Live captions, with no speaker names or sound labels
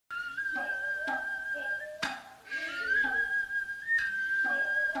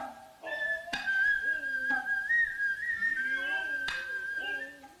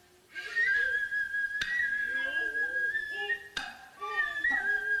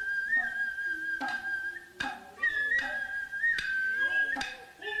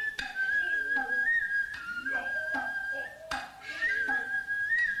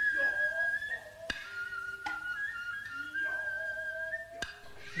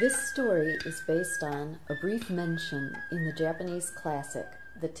This story is based on a brief mention in the Japanese classic,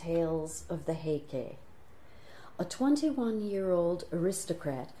 The Tales of the Heike. A 21-year-old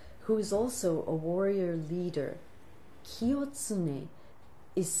aristocrat who is also a warrior leader, Kiyotsune,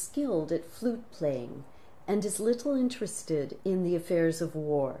 is skilled at flute playing and is little interested in the affairs of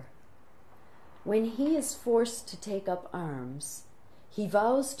war. When he is forced to take up arms, he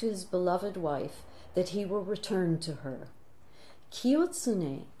vows to his beloved wife that he will return to her.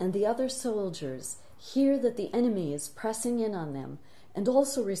 Kiyotsune and the other soldiers hear that the enemy is pressing in on them and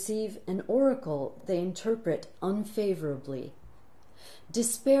also receive an oracle they interpret unfavorably.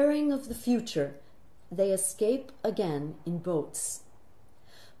 Despairing of the future, they escape again in boats.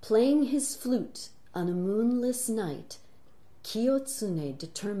 Playing his flute on a moonless night, Kiyotsune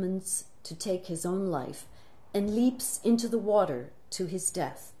determines to take his own life and leaps into the water to his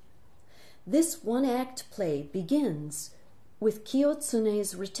death. This one-act play begins with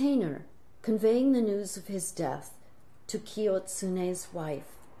Kiyotsune's retainer conveying the news of his death to Kiyotsune's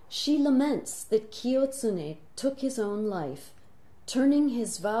wife. She laments that Kiyotsune took his own life, turning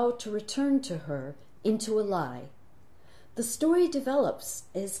his vow to return to her into a lie. The story develops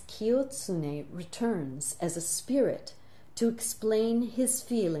as Kiyotsune returns as a spirit to explain his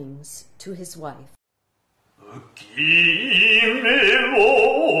feelings to his wife.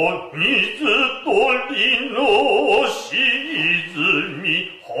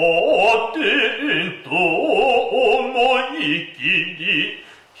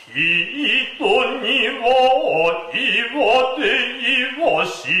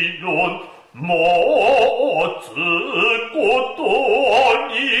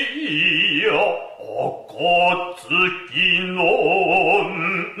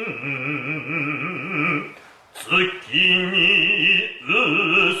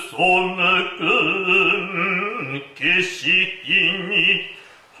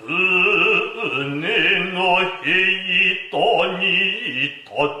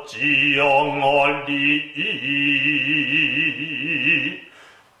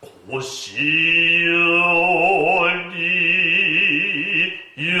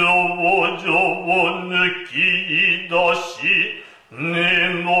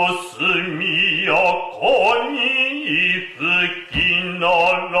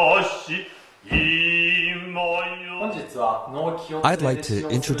 I'd like to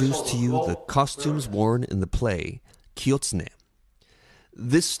introduce to you the costumes worn in the play Kiyotsune.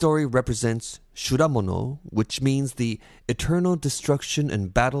 This story represents shuramono, which means the eternal destruction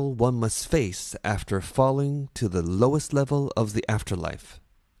and battle one must face after falling to the lowest level of the afterlife.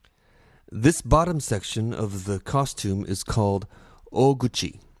 This bottom section of the costume is called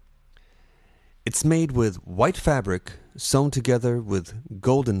oguchi. It's made with white fabric sewn together with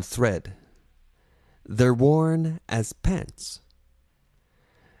golden thread. They're worn as pants.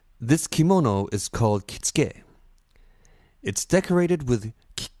 This kimono is called kitsuke. It's decorated with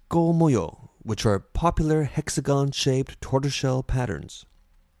kikko moyo, which are popular hexagon-shaped tortoiseshell patterns.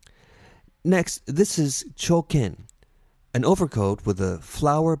 Next, this is choken, an overcoat with a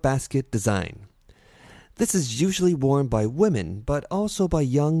flower basket design. This is usually worn by women, but also by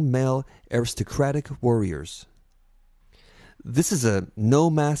young male aristocratic warriors. This is a no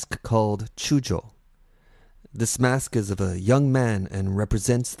mask called chujo. This mask is of a young man and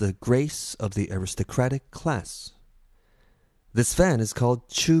represents the grace of the aristocratic class. This fan is called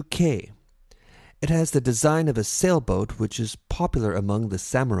chuke. It has the design of a sailboat, which is popular among the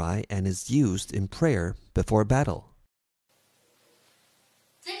samurai and is used in prayer before battle.